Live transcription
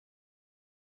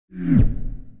If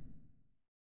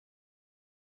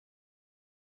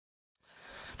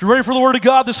you're ready for the Word of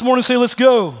God this morning, say, let's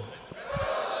go.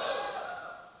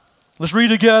 Let's read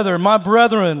together. My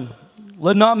brethren,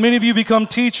 let not many of you become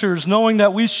teachers, knowing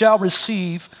that we shall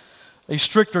receive a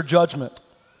stricter judgment.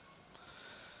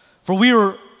 For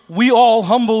we all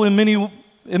humble in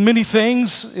many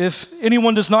things. If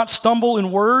anyone does not stumble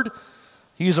in word,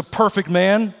 he is a perfect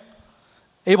man,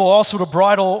 able also to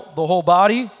bridle the whole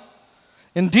body.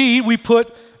 Indeed, we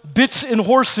put bits in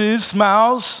horses'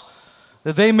 mouths,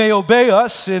 that they may obey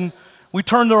us, and we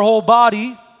turn their whole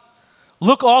body.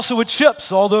 Look also at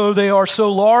ships, although they are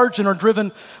so large and are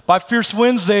driven by fierce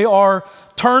winds, they are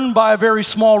turned by a very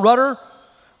small rudder,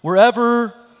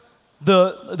 wherever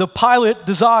the pilot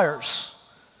desires.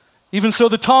 Even so,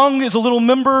 the tongue is a little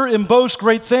member and boasts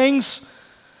great things.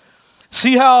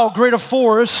 See how great a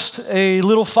forest a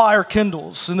little fire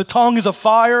kindles. And the tongue is a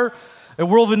fire, a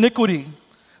world of iniquity.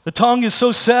 The tongue is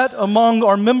so set among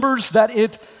our members that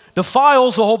it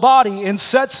defiles the whole body and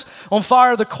sets on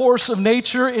fire the course of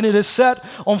nature, and it is set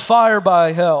on fire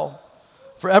by hell.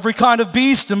 For every kind of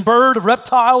beast and bird, of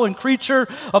reptile and creature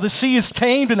of the sea is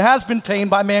tamed and has been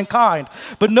tamed by mankind.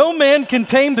 But no man can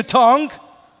tame the tongue.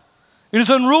 It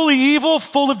is unruly evil,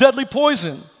 full of deadly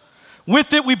poison.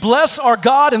 With it we bless our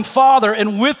God and Father,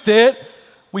 and with it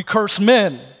we curse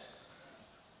men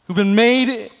who've been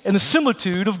made in the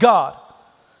similitude of God.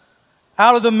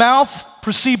 Out of the mouth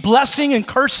proceed blessing and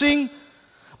cursing.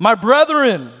 My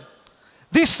brethren,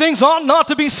 these things ought not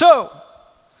to be so.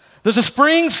 Does a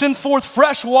spring send forth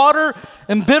fresh water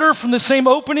and bitter from the same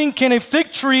opening? Can a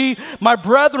fig tree, my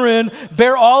brethren,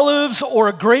 bear olives, or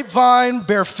a grapevine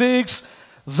bear figs?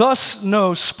 Thus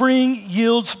no spring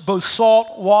yields both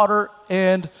salt water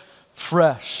and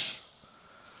fresh.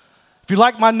 If you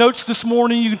like my notes this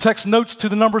morning, you can text notes to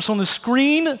the numbers on the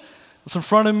screen. What's in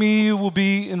front of me will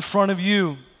be in front of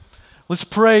you. Let's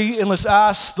pray and let's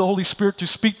ask the Holy Spirit to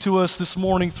speak to us this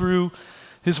morning through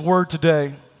His Word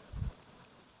today.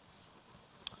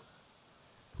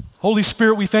 Holy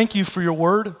Spirit, we thank you for your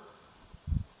Word.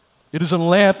 It is a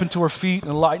lamp unto our feet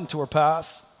and a light unto our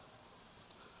path.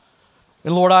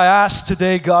 And Lord, I ask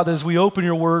today, God, as we open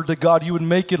your Word, that God, you would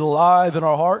make it alive in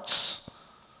our hearts.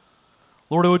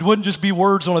 Lord, it wouldn't just be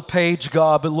words on a page,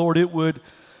 God, but Lord, it would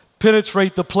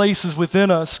penetrate the places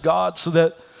within us, God, so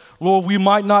that, Lord, we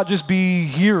might not just be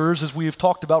hearers, as we have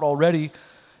talked about already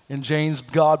in James,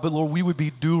 God, but Lord, we would be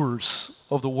doers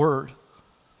of the Word.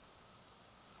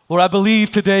 Lord, I believe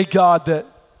today, God, that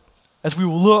as we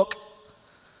look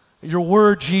at your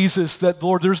Word, Jesus, that,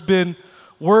 Lord, there's been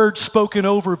words spoken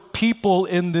over people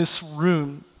in this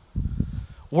room,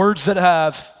 words that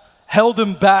have held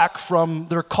them back from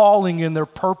their calling and their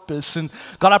purpose. And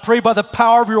God, I pray by the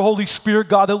power of your Holy Spirit,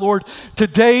 God, that, Lord,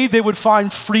 today they would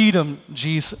find freedom,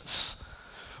 Jesus.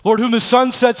 Lord, whom the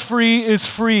Son sets free is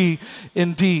free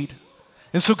indeed.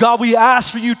 And so, God, we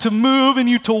ask for you to move and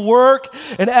you to work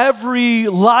in every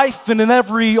life and in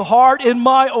every heart, in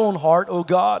my own heart, oh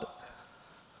God.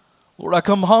 Lord, I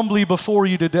come humbly before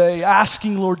you today,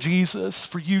 asking, Lord Jesus,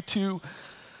 for you to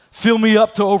fill me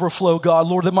up to overflow, God.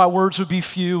 Lord, that my words would be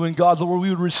few, and God, Lord, we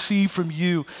would receive from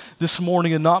you this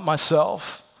morning and not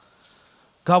myself.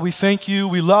 God, we thank you,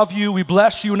 we love you, we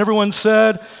bless you, and everyone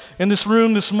said in this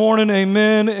room this morning,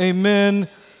 amen, amen,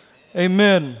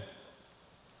 amen.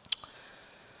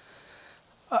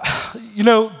 You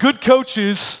know, good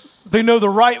coaches, they know the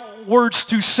right words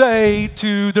to say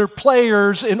to their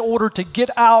players in order to get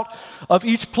out of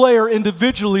each player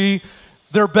individually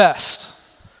their best,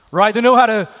 right? They know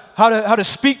how to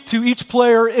speak to each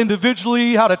player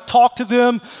individually, how to talk to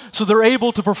them so they're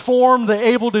able to perform, they're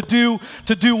able to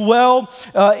do well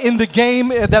in the game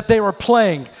that they are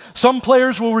playing. Some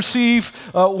players will receive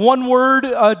one word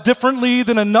differently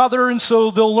than another, and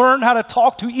so they'll learn how to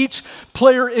talk to each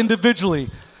player individually.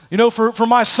 You know, for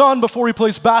my son, before he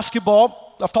plays basketball,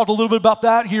 I've talked a little bit about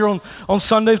that here on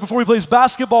Sundays. Before he plays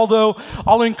basketball, though,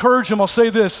 I'll encourage him. I'll say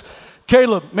this,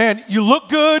 Caleb, man, you look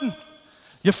good,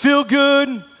 you feel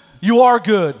good, you are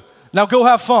good. Now go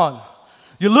have fun.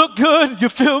 You look good, you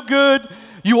feel good,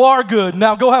 you are good.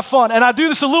 Now go have fun. And I do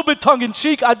this a little bit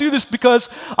tongue-in-cheek. I do this because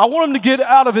I want him to get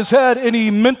out of his head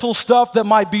any mental stuff that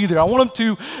might be there. I want him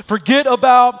to forget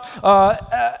about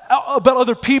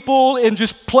other people and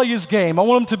just play his game. I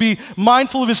want him to be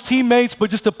mindful of his teammates, but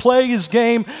just to play his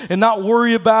game and not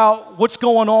worry about what's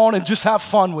going on and just have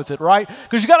fun with it, right?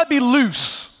 Because you got to be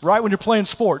loose, right, when you're playing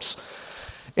sports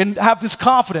and have this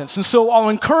confidence. And so I'll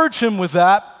encourage him with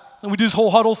that. And we do this whole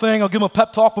huddle thing. I'll give him a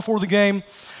pep talk before the game.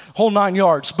 whole 9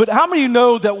 yards. But how many of you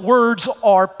know that words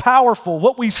are powerful?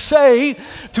 What we say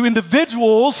to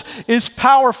individuals is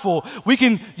powerful. We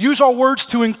can use our words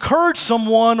to encourage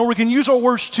someone, or we can use our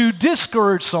words to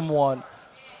discourage someone.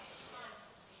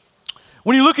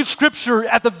 When you look at Scripture,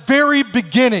 at the very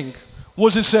beginning,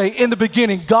 what does it say? In the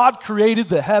beginning, God created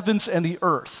the heavens and the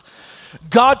earth.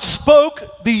 God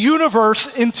spoke the universe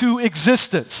into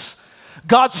existence.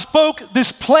 God spoke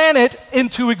this planet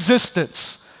into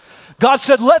existence. God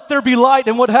said, let there be light,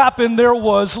 and what happened? There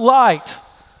was light.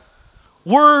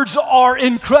 Words are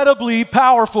incredibly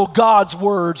powerful. God's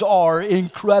words are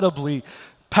incredibly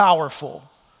powerful.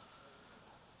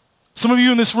 Some of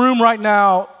you in this room right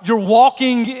now, you're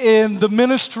walking in the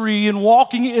ministry and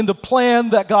walking in the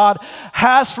plan that God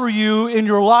has for you in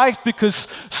your life because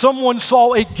someone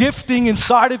saw a gifting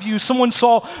inside of you. Someone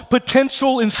saw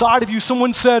potential inside of you.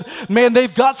 Someone said, man,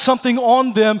 they've got something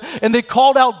on them, and they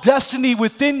called out destiny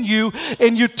within you,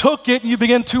 and you took it and you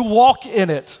began to walk in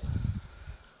it.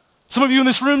 Some of you in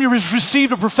this room, you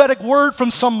received a prophetic word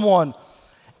from someone.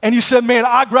 And you said, man,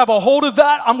 I grab a hold of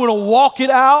that. I'm going to walk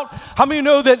it out. How many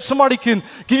know that somebody can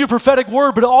give you a prophetic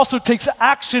word, but it also takes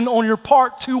action on your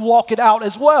part to walk it out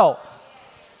as well?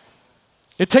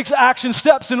 It takes action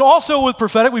steps. And also with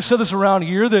prophetic, we've said this around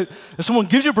here, that if someone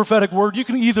gives you a prophetic word, you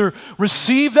can either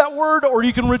receive that word or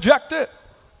you can reject it.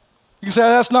 You can say,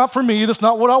 that's not for me. That's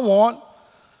not what I want.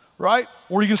 Right?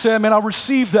 Or you can say, man, I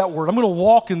received that word. I'm going to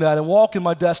walk in that and walk in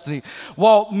my destiny.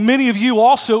 While many of you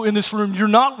also in this room, you're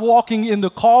not walking in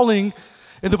the calling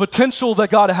and the potential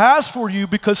that God has for you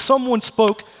because someone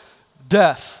spoke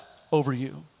death over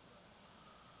you.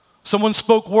 Someone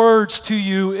spoke words to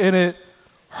you and it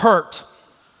hurt.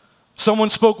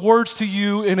 Someone spoke words to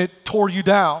you and it tore you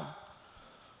down.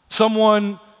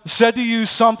 Someone said to you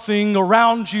something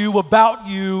around you, about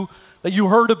you, that you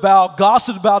heard about,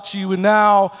 gossiped about you, and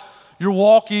now you're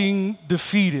walking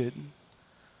defeated.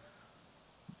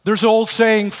 There's an old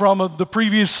saying from the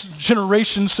previous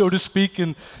generation, so to speak,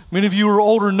 and many of you who are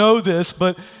older know this,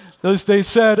 but they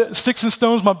said, sticks and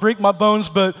stones might break my bones,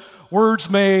 but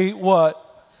words may what?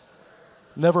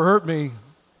 Never hurt me.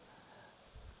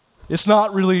 It's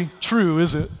not really true,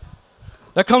 is it?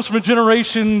 That comes from a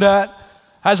generation that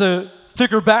has a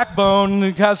thicker backbone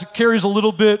and carries a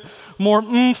little bit more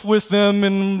oomph with them,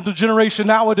 and the generation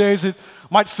nowadays, it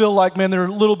might feel like, man, they're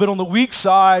a little bit on the weak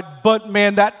side, but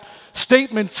man, that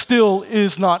statement still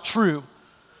is not true.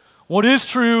 What is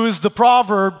true is the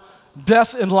proverb,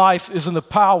 death and life is in the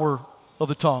power of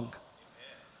the tongue.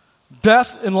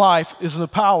 Death and life is in the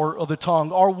power of the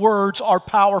tongue. Our words are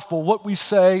powerful. What we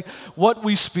say, what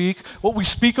we speak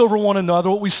over one another,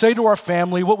 what we say to our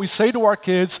family, what we say to our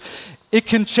kids, it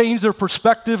can change their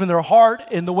perspective and their heart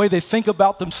and the way they think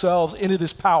about themselves, and it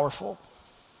is powerful.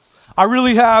 I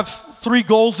really have 3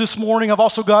 goals this morning. I've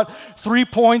also got 3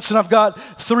 points, and I've got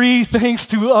 3 things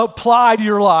to apply to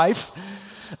your life.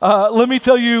 Let me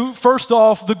tell you, first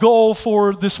off, the goal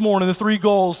for this morning, the 3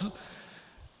 goals,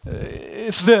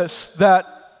 it's this, that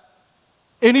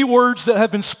any words that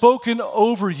have been spoken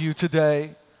over you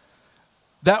today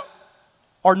that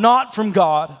are not from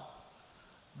God,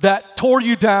 that tore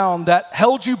you down, that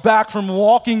held you back from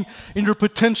walking in your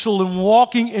potential and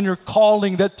walking in your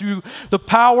calling, that through the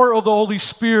power of the Holy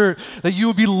Spirit, that you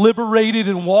would be liberated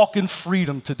and walk in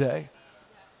freedom today.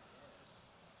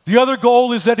 The other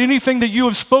goal is that anything that you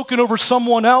have spoken over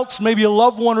someone else, maybe a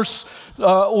loved one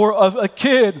or a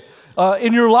kid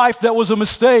in your life that was a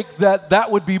mistake, that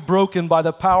would be broken by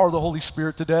the power of the Holy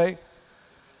Spirit today.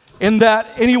 And that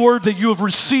any word that you have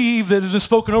received that has been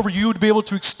spoken over you would be able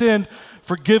to extend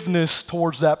forgiveness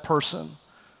towards that person.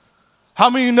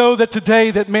 How many of you know that today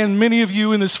that, man, many of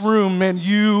you in this room, man,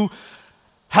 you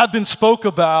have been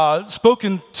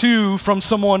spoken to from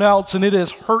someone else, and it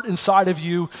has hurt inside of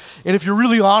you. And if you're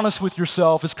really honest with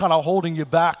yourself, it's kind of holding you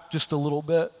back just a little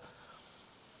bit.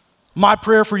 My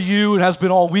prayer for you, and has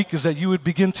been all week, is that you would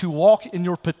begin to walk in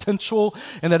your potential,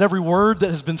 and that every word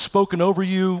that has been spoken over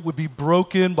you would be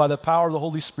broken by the power of the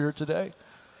Holy Spirit today.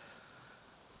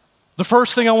 The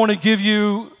first thing I want to give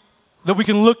you that we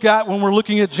can look at when we're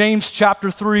looking at James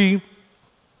chapter 3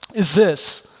 is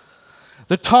this.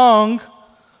 The tongue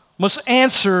must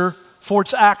answer for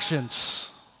its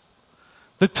actions.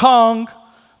 The tongue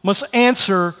must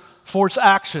answer for its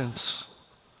actions.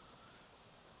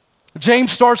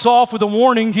 James starts off with a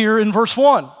warning here in verse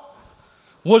 1.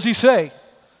 What does he say?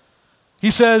 He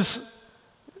says,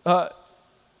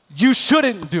 you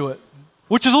shouldn't do it.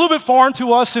 Which is a little bit foreign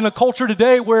to us in a culture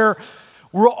today where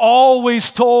we're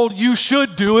always told you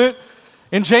should do it.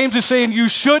 And James is saying you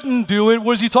shouldn't do it.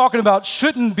 What is he talking about?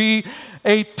 Shouldn't be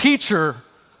a teacher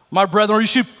My brethren, or you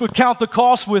should count the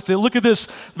cost with it. Look at this,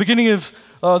 beginning of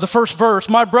the first verse.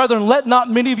 My brethren, let not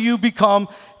many of you become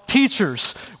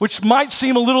teachers, which might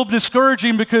seem a little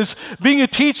discouraging because being a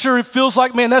teacher, it feels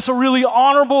like, man, that's a really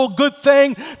honorable, good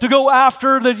thing to go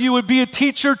after, that you would be a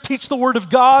teacher, teach the Word of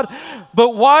God.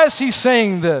 But why is he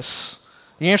saying this?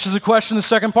 He answers the question in the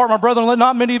second part. My brethren, let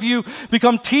not many of you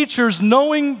become teachers,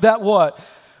 knowing that what?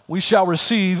 We shall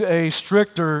receive a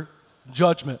stricter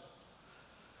judgment.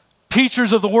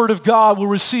 Teachers of the Word of God will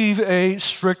receive a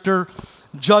stricter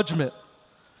judgment.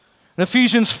 In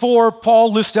Ephesians 4,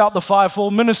 Paul lists out the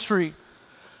fivefold ministry.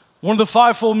 One of the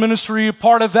fivefold ministry,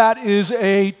 part of that is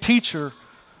a teacher.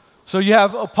 So you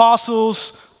have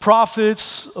apostles,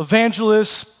 prophets,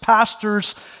 evangelists,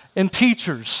 pastors, and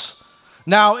teachers.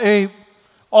 Now,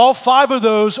 all five of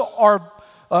those are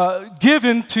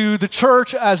given to the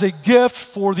church as a gift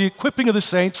for the equipping of the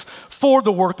saints for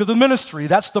the work of the ministry.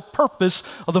 That's the purpose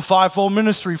of the fivefold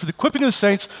ministry, for the equipping of the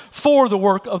saints for the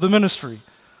work of the ministry.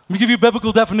 Let me give you a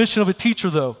biblical definition of a teacher,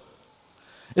 though.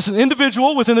 It's an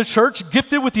individual within the church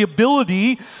gifted with the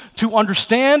ability to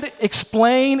understand,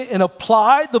 explain, and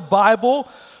apply the Bible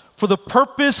for the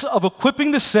purpose of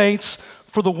equipping the saints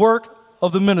for the work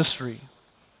of the ministry.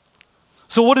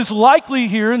 So what is likely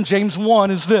here in James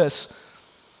 1 is this,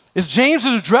 is James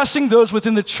is addressing those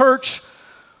within the church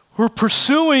who are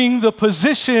pursuing the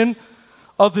position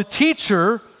of the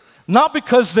teacher, not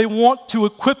because they want to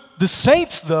equip the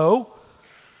saints, though,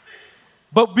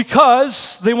 but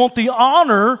because they want the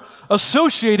honor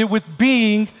associated with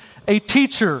being a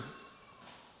teacher.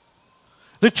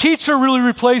 The teacher really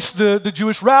replaced the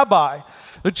Jewish rabbi.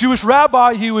 The Jewish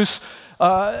rabbi, he was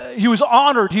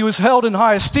honored, he was held in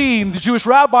high esteem. The Jewish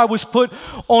rabbi was put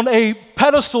on a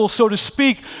pedestal, so to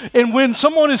speak. And when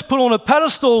someone is put on a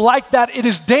pedestal like that, it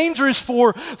is dangerous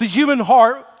for the human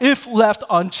heart if left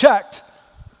unchecked.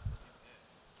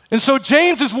 And so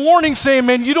James is warning, saying,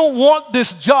 man, you don't want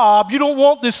this job, you don't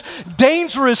want this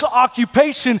dangerous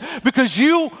occupation, because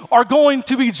you are going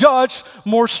to be judged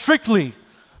more strictly.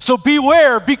 So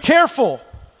beware, be careful.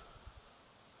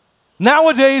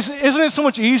 Nowadays, isn't it so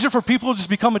much easier for people to just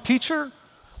become a teacher? I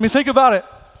mean, think about it.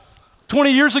 20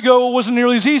 years ago, it wasn't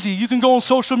nearly as easy. You can go on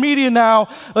social media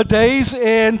nowadays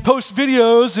and post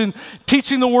videos and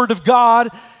teaching the Word of God,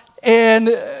 and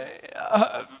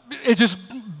it just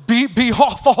be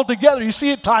off altogether. You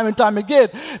see it time and time again.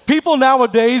 People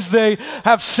nowadays, they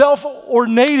have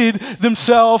self-ordained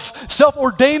themselves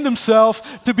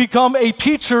to become a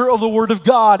teacher of the Word of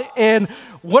God. And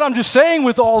what I'm just saying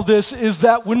with all this is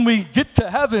that when we get to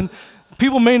heaven,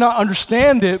 people may not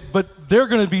understand it, but they're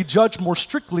going to be judged more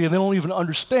strictly, and they don't even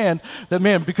understand that,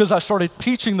 man, because I started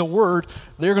teaching the Word,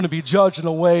 they're going to be judged in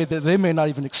a way that they may not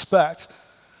even expect.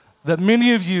 That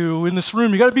many of you in this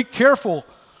room, you got to be careful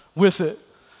with it.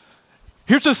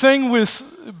 Here's the thing with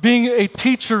being a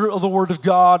teacher of the Word of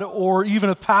God, or even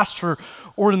a pastor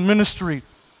or in ministry.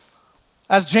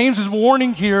 As James is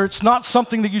warning here, it's not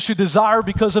something that you should desire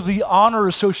because of the honor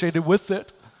associated with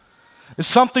it. It's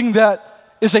something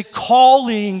that is a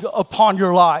calling upon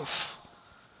your life.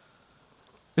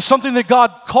 It's something that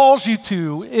God calls you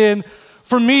to. And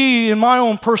for me, in my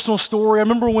own personal story, I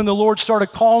remember when the Lord started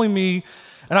calling me,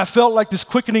 and I felt like this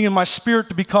quickening in my spirit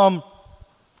to become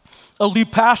a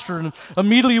lead pastor. And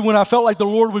immediately when I felt like the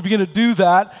Lord would begin to do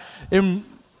that, and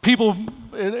people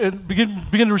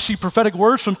begin to receive prophetic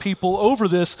words from people over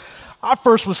this, I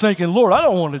first was thinking, Lord, I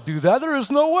don't want to do that. There is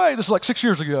no way. This is like 6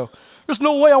 years ago. There's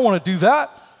no way I want to do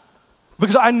that.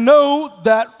 Because I know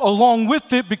that along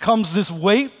with it becomes this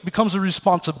weight, becomes a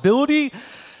responsibility,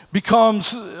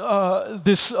 becomes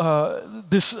this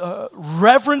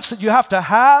reverence that you have to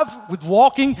have with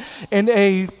walking in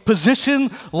a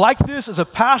position like this as a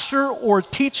pastor or a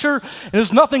teacher. And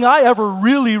it's nothing I ever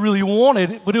really, really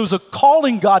wanted, but it was a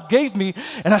calling God gave me.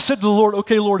 And I said to the Lord,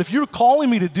 okay, Lord, if you're calling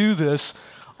me to do this,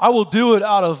 I will do it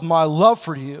out of my love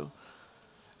for you.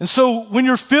 And so when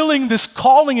you're feeling this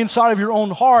calling inside of your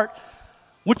own heart,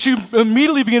 what you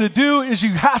immediately begin to do is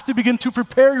you have to begin to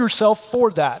prepare yourself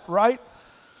for that, right?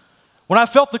 When I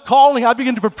felt the calling, I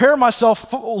began to prepare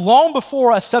myself long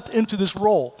before I stepped into this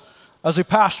role as a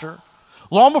pastor,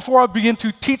 long before I began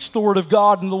to teach the Word of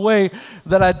God in the way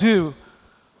that I do.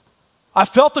 I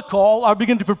felt the call. I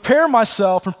began to prepare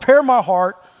myself, prepare my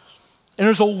heart, and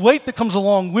there's a weight that comes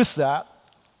along with that.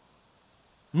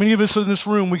 Many of us in this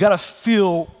room, we got to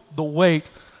feel the weight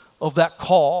of that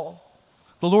call.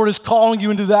 The Lord is calling you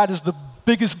into that as the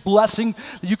biggest blessing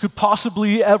that you could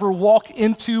possibly ever walk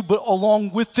into, but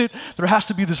along with it, there has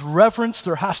to be this reverence,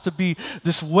 there has to be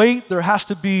this weight, there has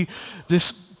to be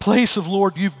this place of,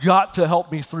 Lord, you've got to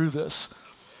help me through this.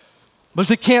 But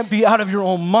it can't be out of your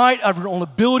own might, out of your own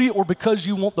ability, or because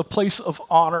you want the place of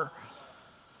honor.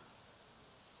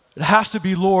 It has to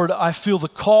be, Lord, I feel the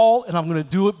call, and I'm going to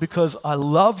do it because I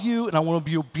love you, and I want to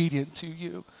be obedient to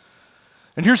you.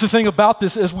 And here's the thing about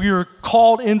this, as we are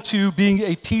called into being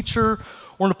a teacher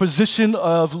or in a position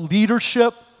of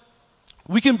leadership,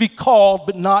 we can be called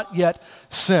but not yet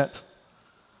sent.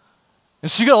 And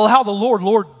so you got to allow the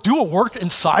Lord, do a work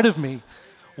inside of me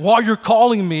while you're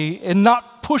calling me, and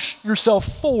not push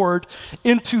yourself forward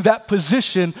into that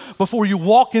position before you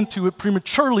walk into it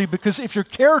prematurely, because if your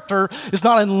character is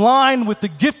not in line with the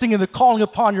gifting and the calling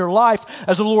upon your life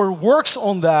as the Lord works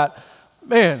on that,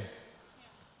 man,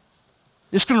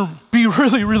 it's going to be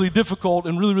really, really difficult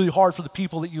and really, really hard for the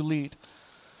people that you lead.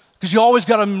 Because you always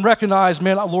got to recognize,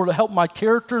 man, Lord, help my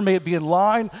character. May it be in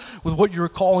line with what you're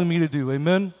calling me to do.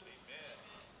 Amen? Amen.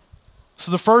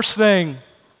 So the first thing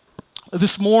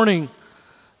this morning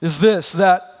is this,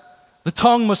 that the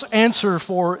tongue must answer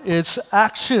for its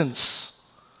actions,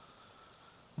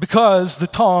 because the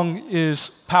tongue is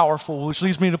powerful, which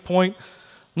leads me to point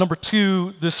number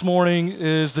 2 this morning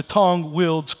is the tongue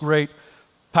wields great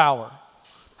power.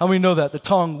 How many know that? The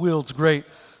tongue wields great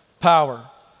power.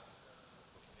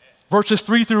 Verses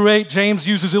 3 through 8, James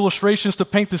uses illustrations to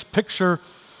paint this picture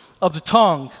of the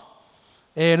tongue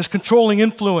and its controlling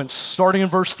influence. Starting in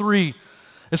verse 3,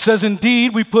 it says,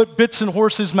 "Indeed, we put bits in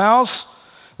horses' mouths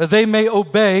that they may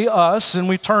obey us, and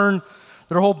we turn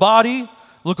their whole body.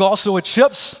 Look also at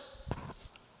ships.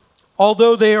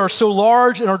 Although they are so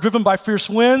large and are driven by fierce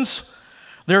winds,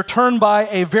 they are turned by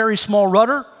a very small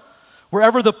rudder,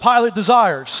 wherever the pilot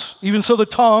desires. Even so the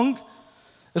tongue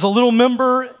is a little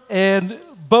member and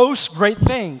boasts great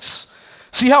things.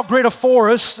 See how great a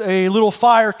forest a little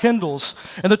fire kindles.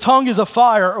 And the tongue is a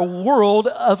fire, a world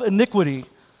of iniquity.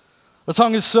 The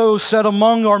tongue is so set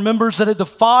among our members that it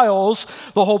defiles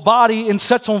the whole body and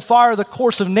sets on fire the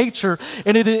course of nature,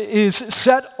 and it is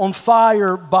set on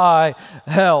fire by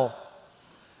hell."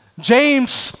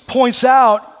 James points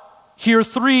out here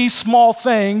 3 small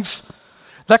things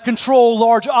that control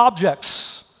large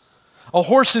objects: a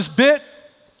horse's bit,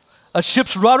 a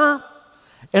ship's rudder,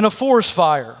 and a forest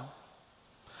fire.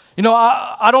 You know,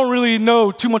 I don't really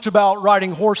know too much about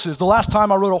riding horses. The last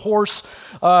time I rode a horse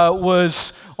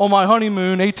was on my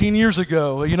honeymoon 18 years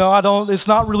ago. You know, it's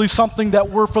not really something that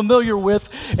we're familiar with.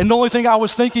 And the only thing I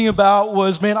was thinking about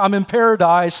was, man, I'm in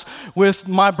paradise with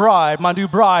my bride, my new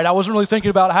bride. I wasn't really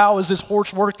thinking about how is this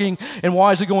horse working and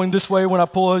why is it going this way when I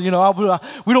pull it. You know,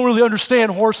 we don't really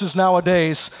understand horses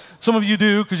nowadays. Some of you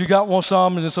do because you got one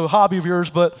some and it's a hobby of yours.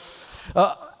 But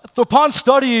upon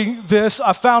studying this,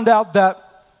 I found out that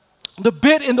the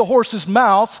bit in the horse's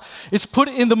mouth is put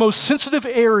in the most sensitive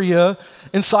area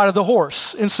inside of the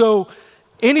horse. And so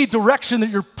any direction that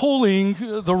you're pulling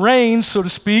the reins, so to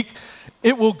speak,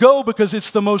 it will go because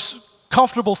it's the most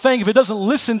comfortable thing. If it doesn't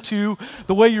listen to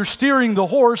the way you're steering the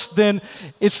horse, then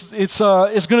it's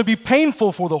going to be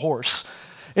painful for the horse.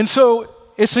 And so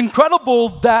it's incredible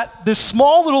that this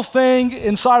small little thing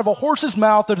inside of a horse's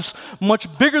mouth that is much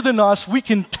bigger than us, we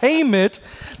can tame it,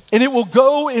 and it will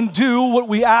go and do what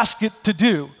we ask it to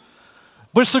do.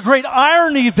 But it's a great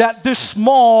irony that this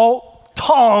small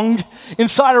tongue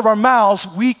inside of our mouths,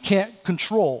 we can't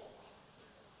control.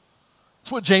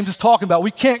 That's what James is talking about.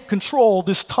 We can't control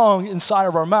this tongue inside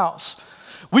of our mouths.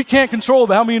 We can't control it,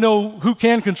 but how many know who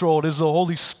can control it? Is the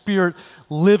Holy Spirit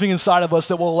living inside of us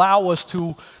that will allow us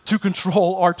to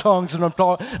control our tongues and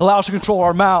allow us to control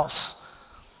our mouths.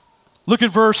 Look at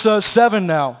verse 7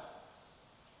 now.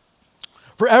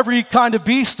 "For every kind of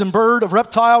beast and bird, of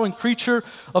reptile and creature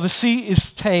of the sea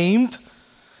is tamed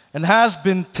and has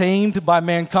been tamed by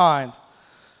mankind.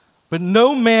 But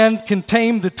no man can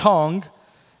tame the tongue.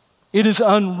 It is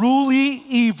unruly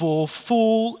evil,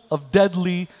 full of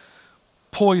deadly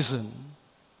poison."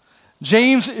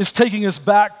 James is taking us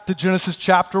back to Genesis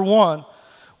chapter 1,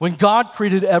 when God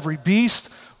created every beast,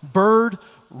 bird,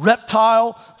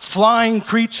 reptile, flying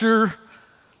creature.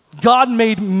 God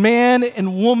made man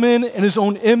and woman in his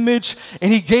own image,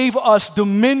 and he gave us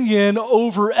dominion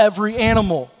over every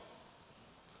animal.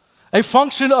 A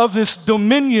function of this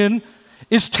dominion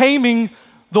is taming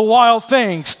the wild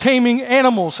things, taming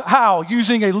animals. How?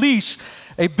 Using a leash,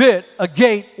 a bit, a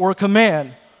gate, or a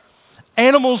command.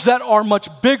 Animals that are much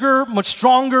bigger, much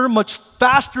stronger, much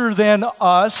faster than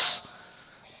us,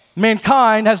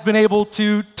 mankind has been able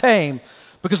to tame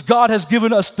because God has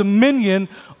given us dominion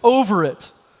over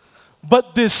it.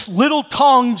 But this little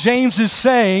tongue, James is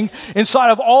saying,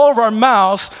 inside of all of our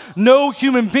mouths, no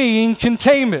human being can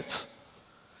tame it.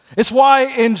 It's why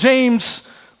in James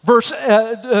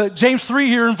James 3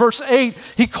 here in verse 8,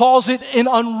 he calls it an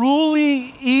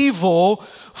unruly evil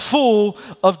full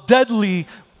of deadly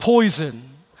poison.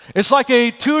 It's like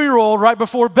a 2-year-old right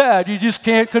before bed. You just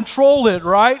can't control it,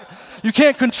 right? You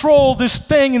can't control this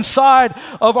thing inside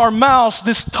of our mouths,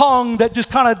 this tongue that just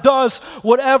kind of does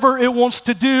whatever it wants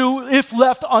to do if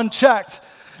left unchecked.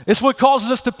 It's what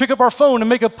causes us to pick up our phone and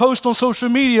make a post on social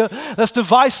media that's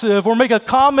divisive, or make a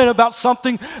comment about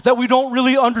something that we don't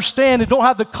really understand and don't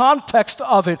have the context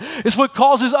of it. It's what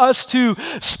causes us to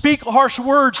speak harsh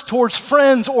words towards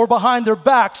friends or behind their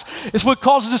backs. It's what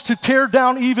causes us to tear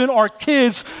down even our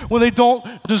kids when they don't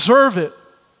deserve it.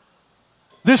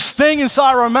 This thing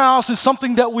inside our mouths is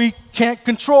something that we can't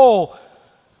control.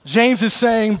 James is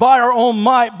saying, by our own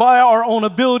might, by our own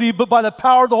ability, but by the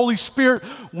power of the Holy Spirit,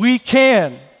 we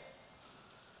can.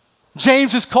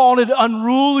 James is calling it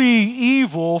unruly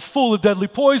evil, full of deadly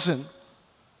poison.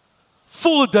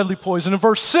 Full of deadly poison. In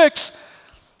verse 6,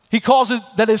 he calls it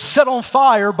that it's set on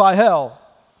fire by hell.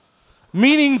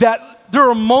 Meaning that there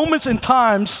are moments and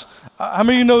times, how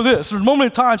many of you know this? There's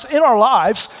moments and times in our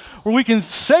lives where we can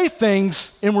say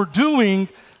things and we're doing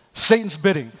Satan's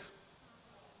bidding.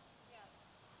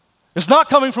 It's not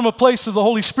coming from a place of the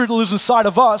Holy Spirit that lives inside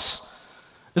of us.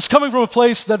 It's coming from a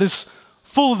place that is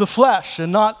full of the flesh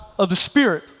and not of the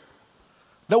Spirit.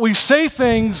 That we say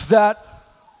things that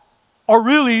are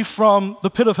really from the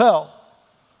pit of hell,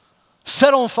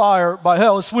 set on fire by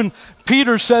hell. It's when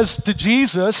Peter says to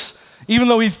Jesus, even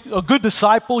though he's a good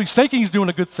disciple, he's thinking he's doing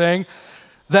a good thing,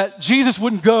 that Jesus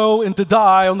wouldn't go and to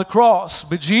die on the cross.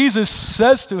 But Jesus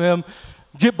says to him,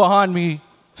 "Get behind me,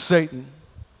 Satan."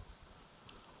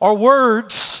 Our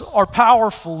words are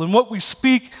powerful in what we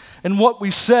speak and what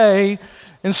we say.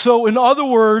 And so, in other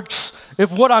words,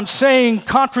 if what I'm saying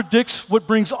contradicts what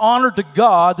brings honor to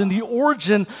God, then the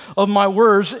origin of my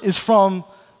words is from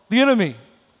the enemy.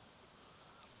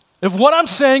 If what I'm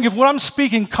saying, if what I'm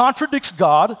speaking contradicts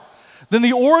God, then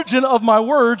the origin of my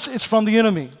words is from the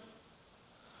enemy.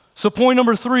 So point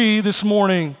number 3 this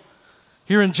morning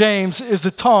here in James is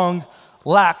the tongue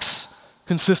lacks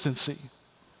consistency.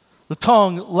 The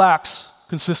tongue lacks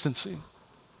consistency.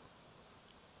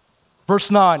 Verse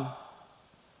 9.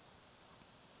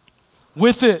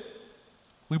 With it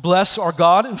we bless our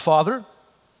God and Father,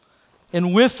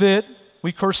 and with it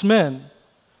we curse men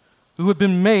who have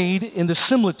been made in the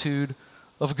similitude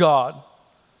of God.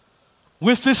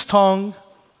 With this tongue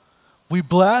we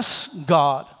bless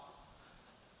God,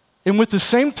 and with the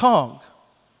same tongue,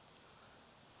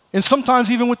 and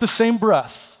sometimes even with the same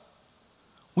breath,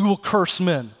 we will curse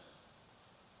men.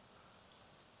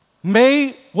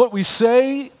 May what we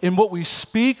say and what we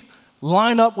speak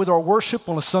line up with our worship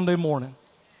on a Sunday morning.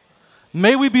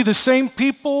 May we be the same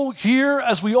people here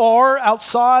as we are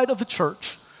outside of the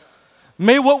church.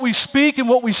 May what we speak and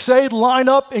what we say line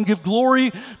up and give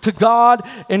glory to God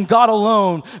and God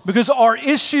alone. Because our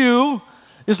issue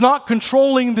is not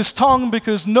controlling this tongue,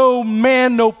 because no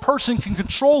man, no person can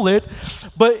control it,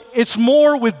 but it's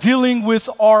more with dealing with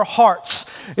our hearts.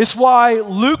 It's why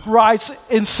Luke writes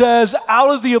and says, out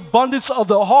of the abundance of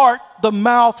the heart, the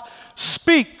mouth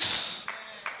speaks.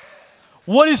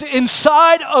 What is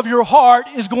inside of your heart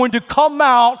is going to come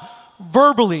out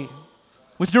verbally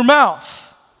with your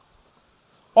mouth.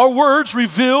 Our words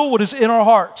reveal what is in our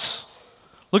hearts.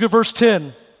 Look at verse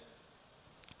 10.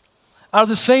 Out of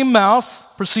the same mouth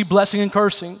proceed blessing and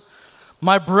cursing.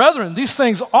 My brethren, these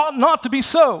things ought not to be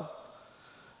so.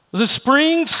 Does a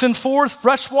spring send forth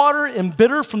fresh water and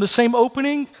bitter from the same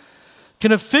opening?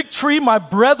 Can a fig tree, my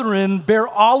brethren, bear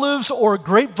olives, or a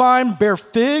grapevine bear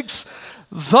figs?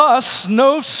 Thus,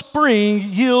 no spring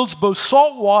yields both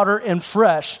salt water and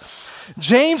fresh.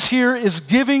 James here is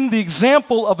giving the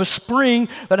example of a spring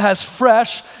that has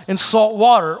fresh and salt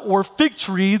water, or a fig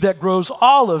tree that grows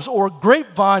olives, or a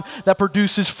grapevine that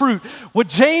produces fruit. What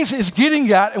James is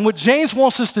getting at, and what James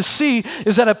wants us to see,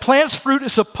 is that a plant's fruit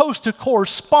is supposed to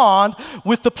correspond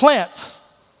with the plant.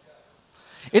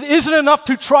 It isn't enough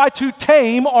to try to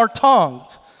tame our tongue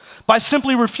by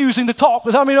simply refusing to talk.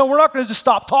 Because we're not going to just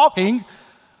stop talking,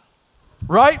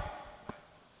 right?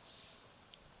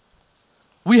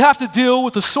 We have to deal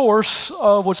with the source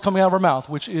of what's coming out of our mouth,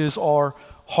 which is our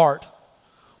heart.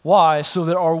 Why? So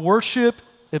that our worship,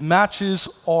 it matches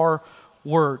our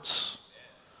words.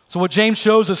 So what James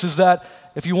shows us is that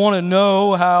if you want to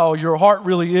know how your heart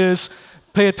really is,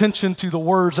 pay attention to the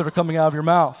words that are coming out of your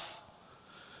mouth.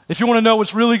 If you want to know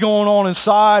what's really going on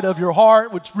inside of your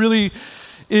heart, which really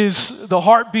is the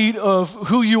heartbeat of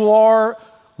who you are,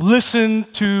 listen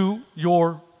to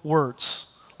your words.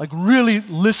 Like, really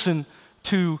listen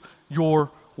to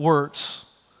your words.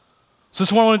 So So this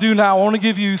is what I want to do now. I want to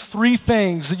give you 3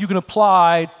 things that you can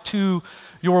apply to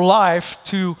your life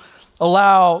to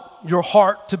allow your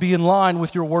heart to be in line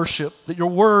with your worship, that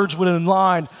your words would in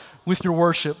line with your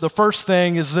worship. The first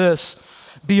thing is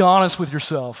this: be honest with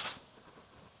yourself.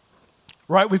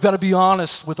 Right? We've got to be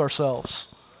honest with ourselves.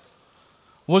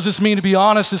 What does this mean? To be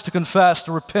honest is to confess,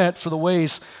 to repent for the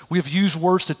ways we have used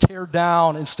words to tear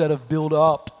down instead of build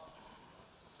up.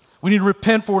 We need to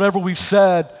repent for whatever we've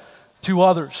said to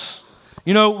others.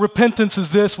 You know, repentance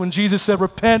is this: when Jesus said,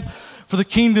 repent for the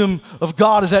kingdom of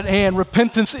God is at hand.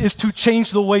 Repentance is to change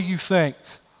the way you think.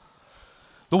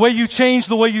 The way you change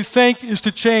the way you think is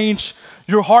to change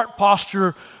your heart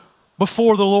posture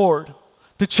before the Lord.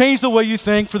 To change the way you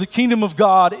think, for the kingdom of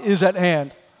God is at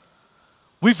hand.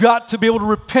 We've got to be able to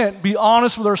repent, be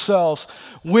honest with ourselves.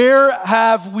 Where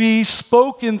have we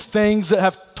spoken things that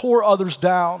have tore others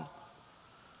down?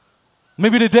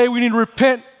 Maybe today we need to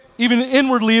repent even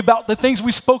inwardly about the things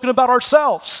we've spoken about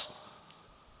ourselves.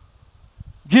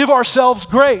 Give ourselves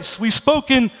grace. We've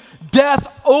spoken death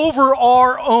over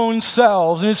our own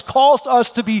selves, and it's caused us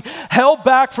to be held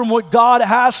back from what God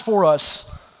has for us.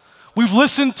 We've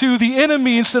listened to the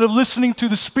enemy instead of listening to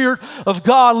the Spirit of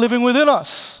God living within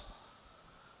us.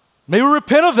 May we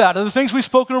repent of that, of the things we've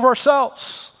spoken of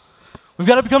ourselves. We've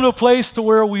got to become to a place to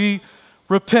where we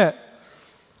repent.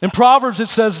 In Proverbs it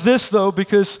says this, though,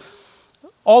 because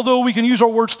although we can use our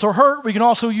words to hurt, we can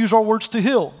also use our words to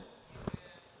heal.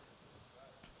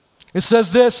 It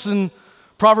says this in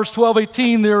Proverbs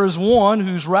 12:18, there is one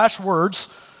whose rash words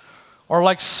are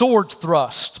like sword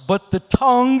thrusts, but the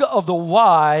tongue of the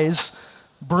wise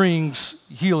brings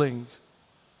healing.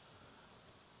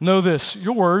 Know this: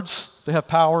 your words, they have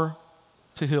power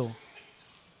to heal.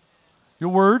 Your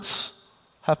words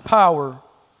have power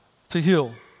to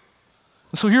heal.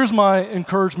 And so here's my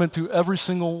encouragement to every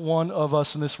single one of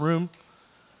us in this room: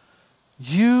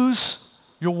 use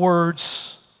your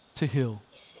words to heal.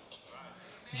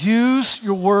 Use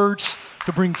your words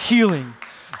to bring healing.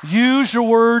 Use your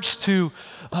words to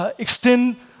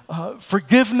extend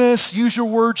forgiveness. Use your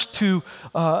words to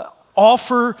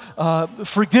offer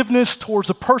forgiveness towards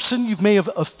a person you may have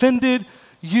offended.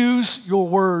 Use your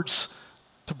words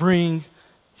to bring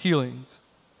healing.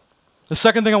 The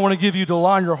second thing I want to give you to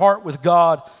align your heart with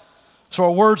God, so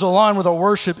our words align with our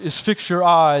worship, is fix your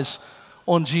eyes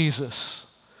on Jesus.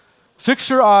 Fix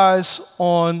your eyes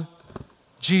on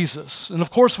Jesus. And of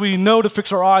course we know to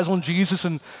fix our eyes on Jesus,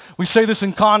 and we say this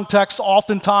in context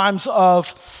oftentimes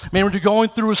of, man, when you're going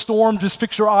through a storm, just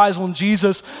fix your eyes on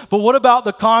Jesus. But what about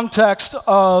the context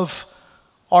of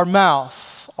our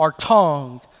mouth, our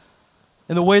tongue,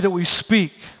 and the way that we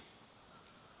speak?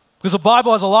 Because the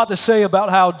Bible has a lot to say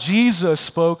about how Jesus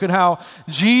spoke and how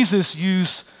Jesus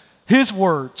used his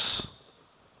words.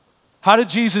 How did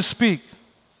Jesus speak?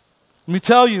 Let me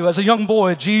tell you, as a young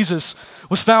boy, Jesus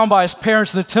was found by his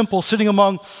parents in the temple, sitting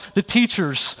among the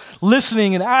teachers,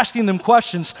 listening and asking them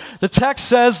questions. The text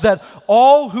says that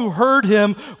all who heard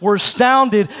him were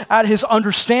astounded at his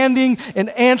understanding and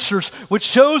answers, which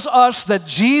shows us that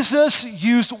Jesus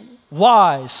used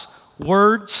wise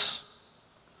words.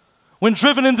 When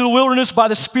driven into the wilderness by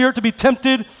the Spirit to be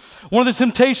tempted, one of the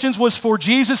temptations was for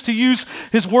Jesus to use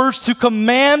his words to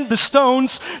command the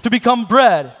stones to become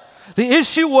bread. The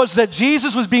issue was that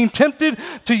Jesus was being tempted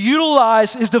to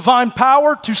utilize his divine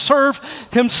power to serve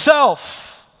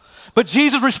himself. But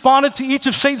Jesus responded to each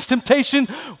of Satan's temptation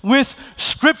with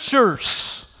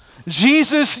scriptures.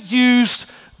 Jesus used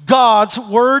God's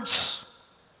words.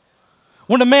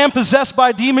 When a man possessed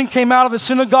by a demon came out of a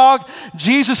synagogue,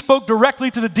 Jesus spoke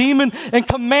directly to the demon and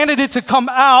commanded it to come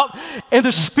out, and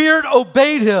the spirit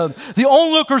obeyed him. The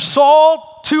onlookers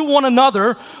saw to one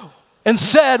another and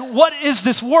said, "What is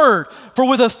this word? For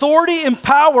with authority and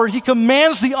power he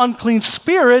commands the unclean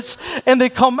spirits, and they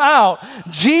come out."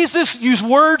 Jesus used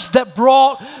words that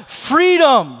brought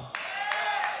freedom.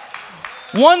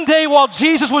 One day while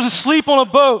Jesus was asleep on a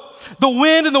boat, the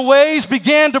wind and the waves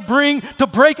began to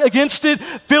break against it,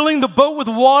 filling the boat with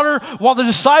water, while the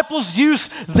disciples used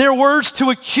their words to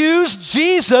accuse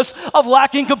Jesus of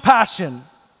lacking compassion.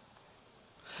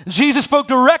 Jesus spoke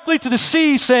directly to the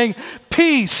sea, saying,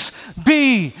 "Peace,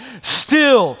 be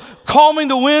still," calming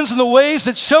the winds and the waves.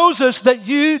 That shows us that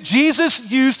Jesus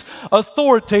used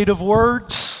authoritative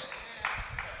words.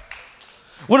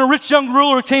 When a rich young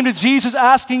ruler came to Jesus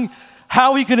asking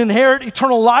how he could inherit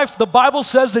eternal life, the Bible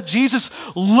says that Jesus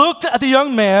looked at the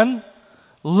young man,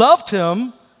 loved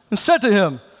him, and said to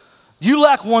him, "You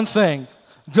lack one thing.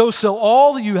 Go sell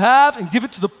all that you have and give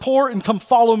it to the poor and come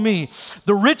follow me.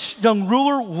 The rich young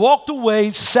ruler walked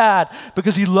away sad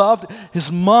because he loved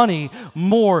his money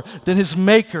more than his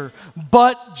maker.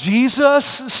 But Jesus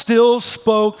still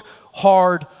spoke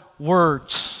hard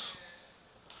words.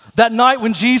 That night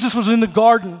when Jesus was in the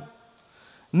garden,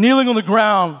 kneeling on the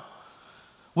ground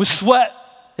with sweat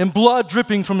and blood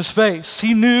dripping from his face,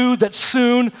 he knew that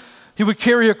soon he would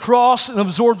carry a cross and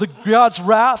absorb God's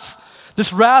wrath.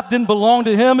 This wrath didn't belong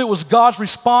to him. It was God's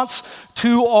response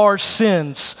to our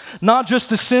sins. Not just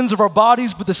the sins of our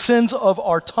bodies, but the sins of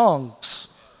our tongues.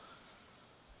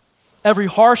 Every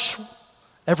harsh,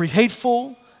 every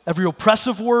hateful, every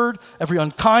oppressive word, every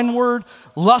unkind word,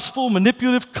 lustful,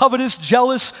 manipulative, covetous,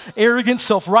 jealous, arrogant,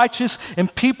 self-righteous,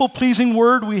 and people-pleasing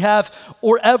word we have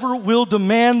or ever will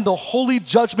demand the holy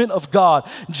judgment of God.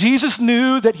 Jesus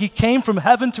knew that he came from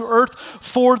heaven to earth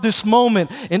for this moment.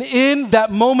 And in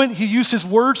that moment, he used his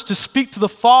words to speak to the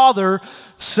Father,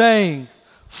 saying,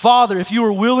 Father, if you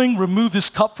are willing, remove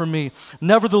this cup from me.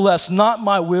 Nevertheless, not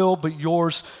my will, but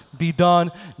yours be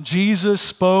done. Jesus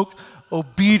spoke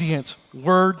obedient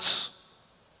words.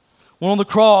 When on the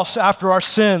cross, after our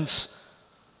sins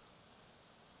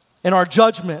and our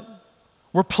judgment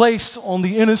were placed on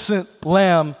the innocent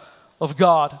Lamb of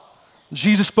God,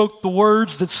 Jesus spoke the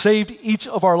words that saved each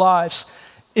of our lives.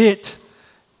 It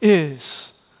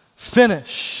is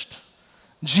finished.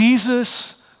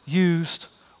 Jesus used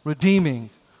redeeming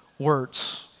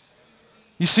words.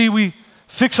 You see, we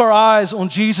fix our eyes on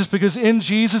Jesus because in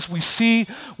Jesus we see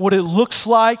what it looks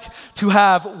like to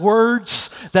have words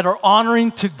that are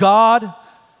honoring to God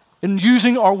and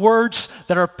using our words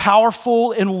that are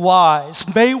powerful and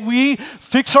wise. May we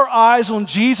fix our eyes on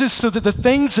Jesus so that the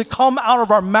things that come out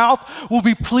of our mouth will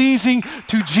be pleasing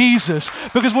to Jesus.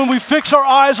 Because when we fix our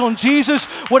eyes on Jesus,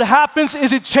 what happens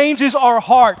is it changes our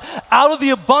heart. Out of the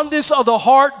abundance of the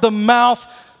heart, the mouth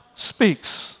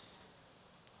speaks.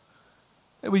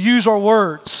 May we use our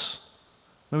words.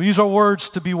 May we use our words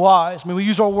to be wise. May we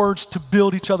use our words to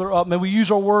build each other up. May we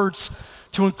use our words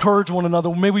to encourage one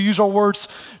another. May we use our words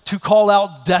to call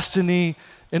out destiny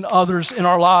in others in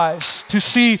our lives, to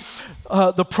see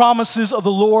the promises of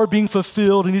the Lord being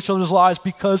fulfilled in each other's lives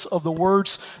because of the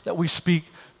words that we speak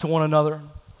to one another.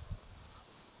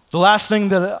 The last thing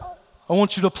that I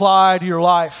want you to apply to your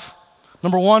life,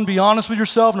 number one, be honest with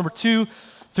yourself. Number two,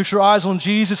 fix your eyes on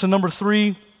Jesus. And number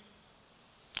three,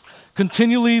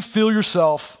 continually fill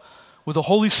yourself with the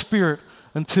Holy Spirit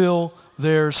until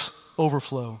there's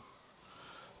overflow.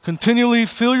 Continually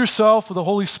fill yourself with the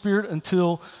Holy Spirit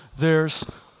until there's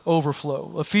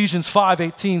overflow. Ephesians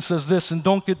 5:18 says this, and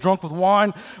don't get drunk with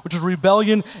wine, which is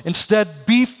rebellion. Instead,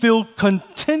 be filled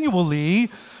continually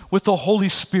with the Holy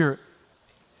Spirit.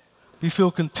 Be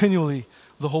filled continually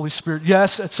with the Holy Spirit.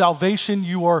 Yes, at salvation,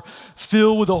 you are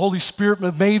filled with the Holy Spirit,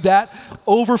 but may that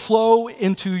overflow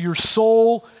into your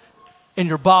soul and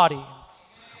your body.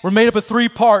 We're made up of three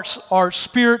parts, our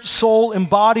spirit, soul, and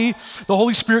body. The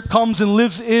Holy Spirit comes and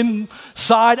lives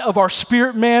inside of our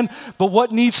spirit man, but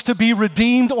what needs to be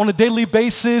redeemed on a daily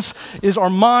basis is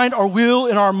our mind, our will,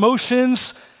 and our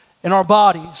emotions, and our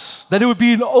bodies. That it would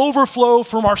be an overflow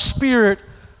from our spirit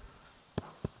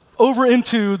over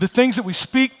into the things that we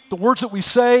speak, the words that we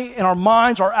say, and our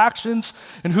minds, our actions,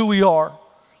 and who we are.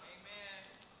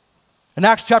 In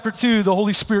Acts chapter 2, the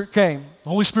Holy Spirit came. The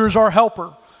Holy Spirit is our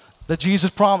helper that Jesus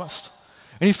promised.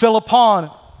 And he fell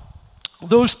upon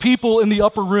those people in the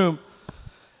upper room.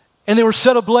 And they were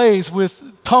set ablaze with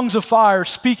tongues of fire,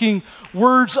 speaking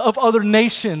words of other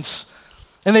nations.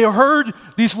 And they heard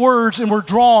these words and were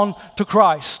drawn to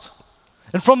Christ.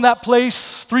 And from that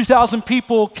place, 3,000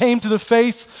 people came to the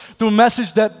faith through a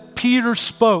message that Peter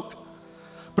spoke.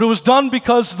 But it was done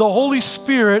because the Holy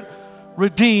Spirit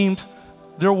redeemed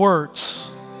their words.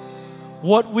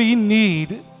 What we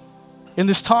need in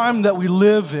this time that we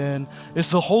live in is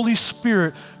the Holy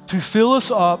Spirit to fill us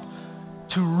up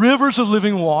to rivers of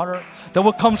living water, that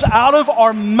what comes out of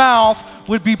our mouth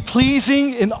would be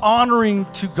pleasing and honoring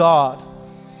to God.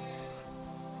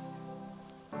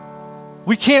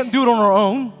 We can't do it on our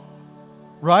own,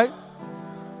 right?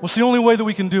 What's the only way that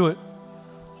we can do it?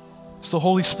 It's the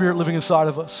Holy Spirit living inside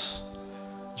of us.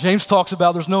 James talks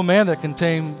about there's no man that can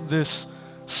tame this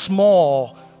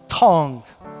small tongue.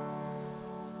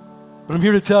 But I'm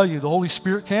here to tell you, the Holy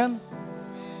Spirit can.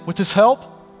 With His help,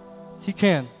 He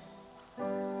can.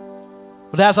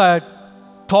 But as I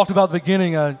talked about at the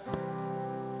beginning,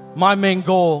 my main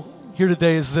goal here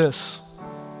today is this.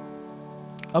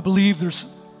 I believe there's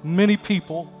many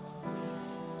people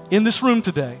in this room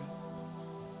today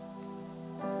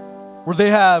where they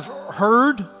have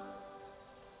heard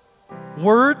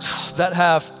words that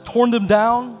have torn them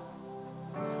down,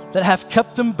 that have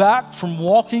kept them back from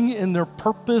walking in their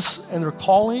purpose and their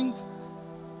calling.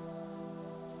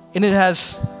 And it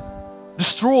has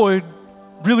destroyed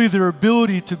really their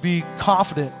ability to be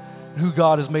confident in who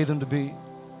God has made them to be.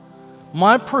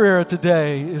 My prayer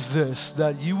today is this,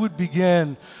 that you would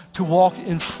begin to walk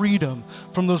in freedom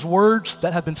from those words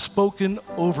that have been spoken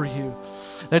over you.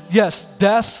 That yes,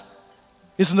 death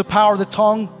is in the power of the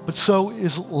tongue, but so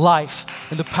is life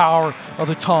in the power of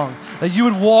the tongue. That you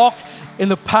would walk in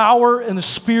the power and the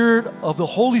Spirit of the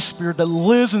Holy Spirit that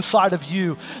lives inside of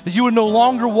you. That you would no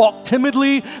longer walk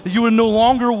timidly, that you would no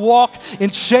longer walk in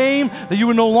shame, that you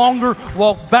would no longer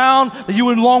walk bound, that you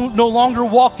would no longer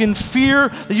walk in fear,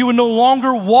 that you would no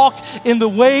longer walk in the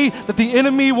way that the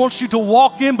enemy wants you to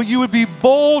walk in, but you would be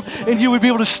bold and you would be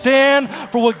able to stand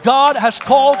for what God has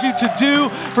called you to do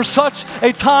for such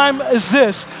a time as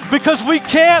this. Because we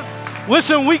can't,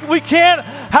 listen, we can't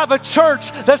have a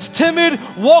church that's timid,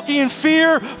 walking in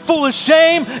fear, full of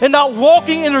shame, and not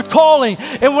walking in their calling.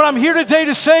 And what I'm here today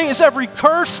to say is every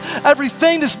curse,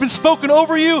 everything that's been spoken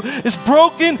over you is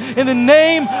broken in the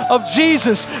name of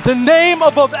Jesus. The name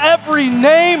above every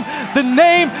name, the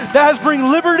name that has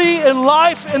bring liberty and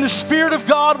life and the Spirit of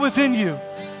God within you.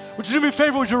 Would you do me a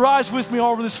favor? Would you rise with me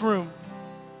all over this room?